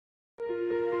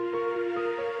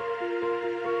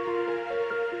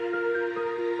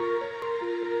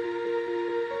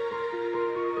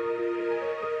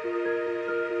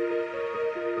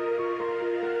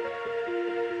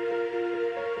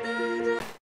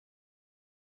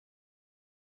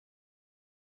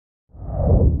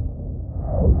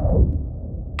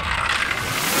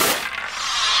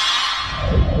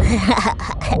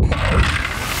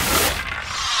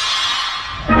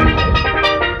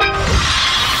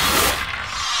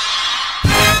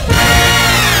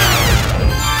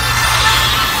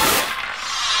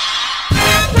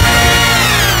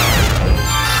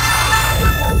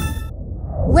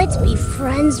Let's be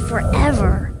friends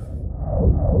forever.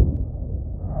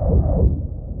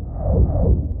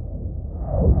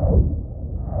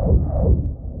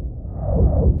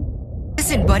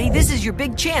 Listen, buddy, this is your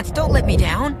big chance. Don't let me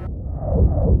down.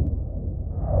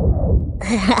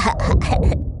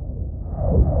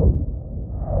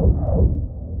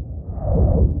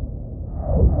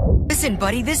 Listen,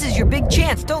 buddy, this is your big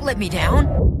chance. Don't let me down.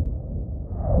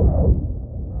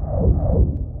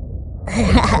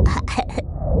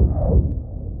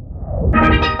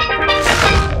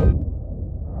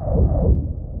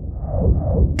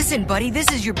 Listen, buddy, this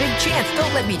is your big chance.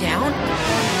 Don't let me down.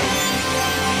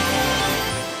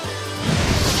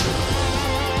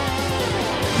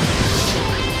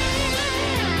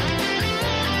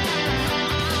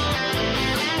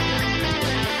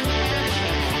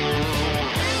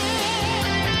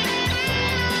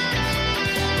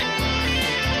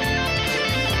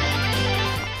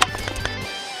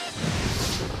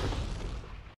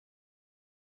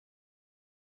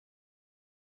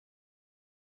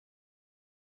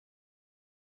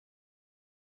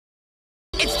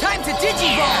 It's time to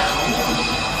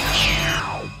Digimon!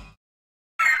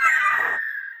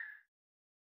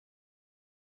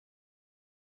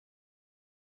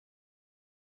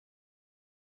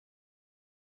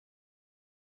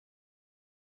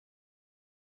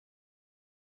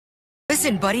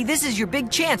 Listen, buddy, this is your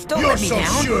big chance. Don't let me down. You're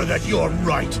so sure that you're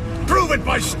right. Prove it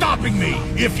by stopping me,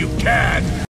 if you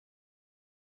can.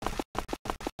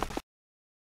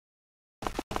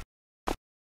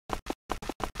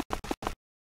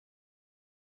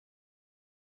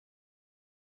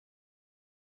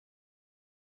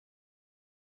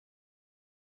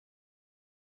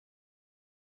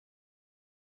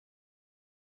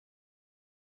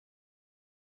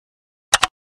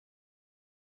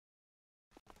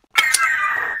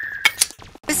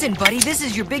 Listen, buddy, this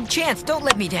is your big chance. Don't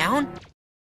let me down.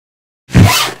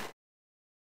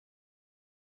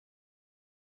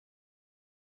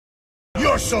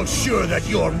 You're so sure that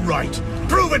you're right.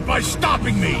 Prove it by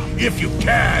stopping me, if you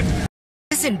can.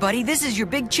 Listen, buddy, this is your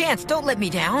big chance. Don't let me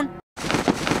down.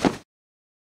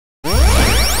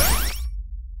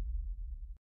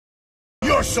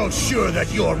 You're so sure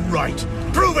that you're right.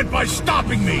 Prove it by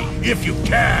stopping me, if you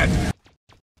can.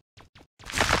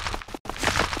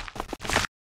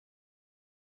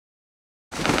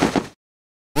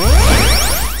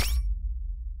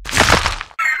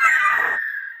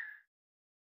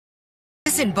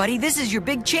 Listen, buddy, this is your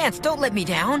big chance. Don't let me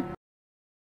down.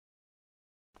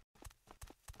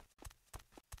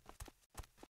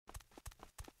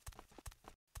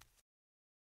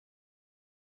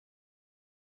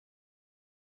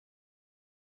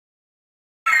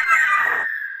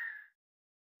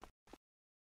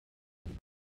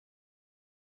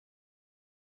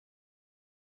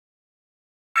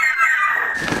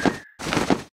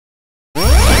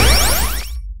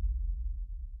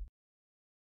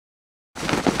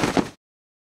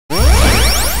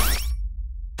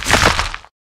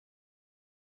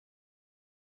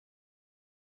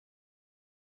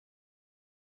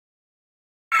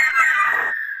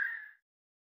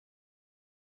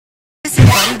 Listen,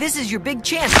 buddy, this is your big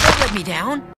chance. Don't let me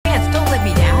down. Chance, don't let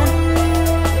me down.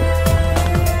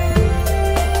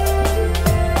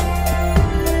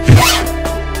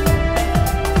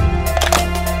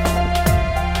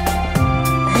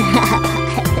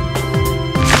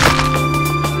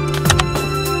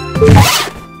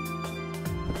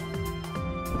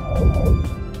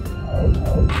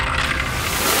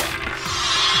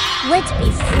 Let's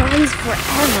be friends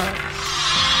forever.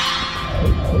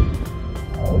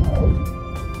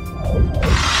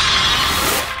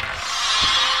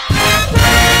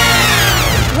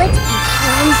 Let's be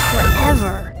friends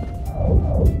forever.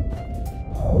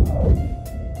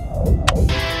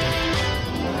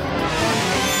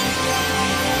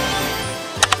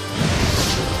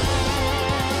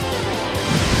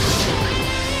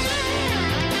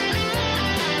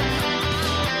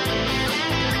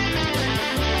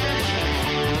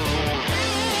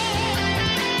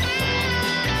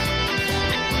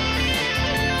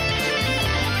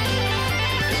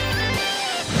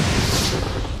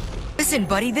 Listen,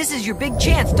 buddy, this is your big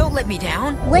chance. Don't let me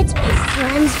down. Let's be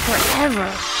friends forever.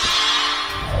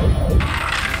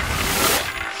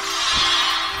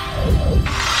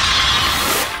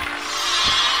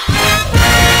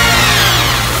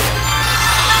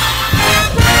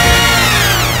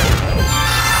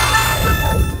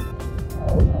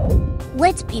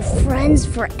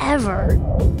 forever.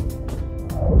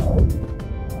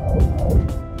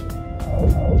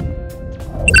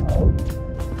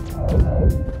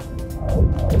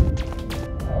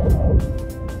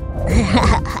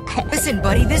 Listen,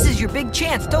 buddy, this is your big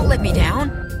chance. Don't let me down.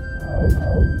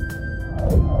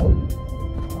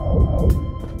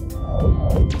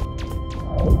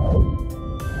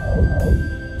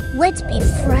 Let's be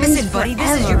friends Listen, buddy,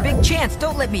 forever. this is your big chance.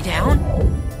 Don't let me down.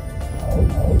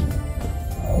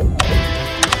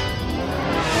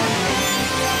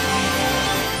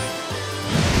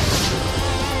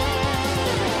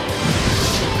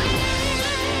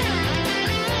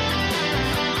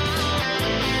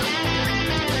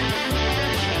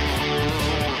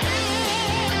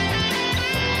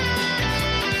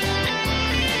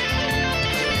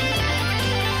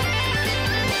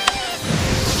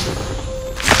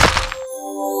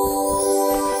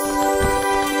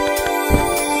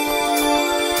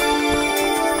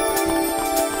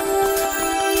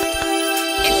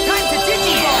 It's time to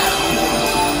Digimon!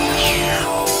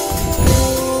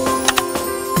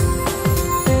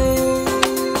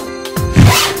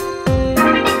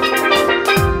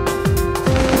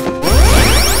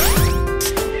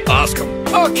 Ask him.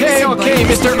 Okay, okay,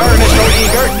 Mr. Ernest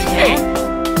O'Eager.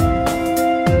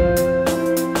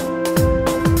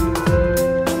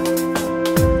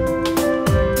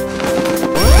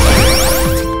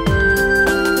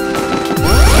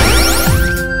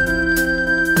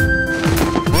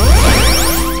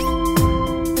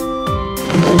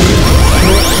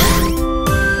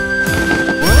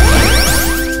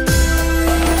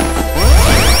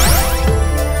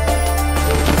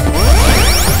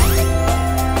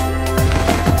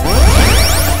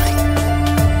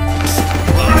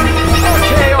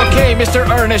 Hey, Mr.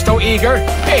 Ernest O'Eager.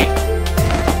 Hey,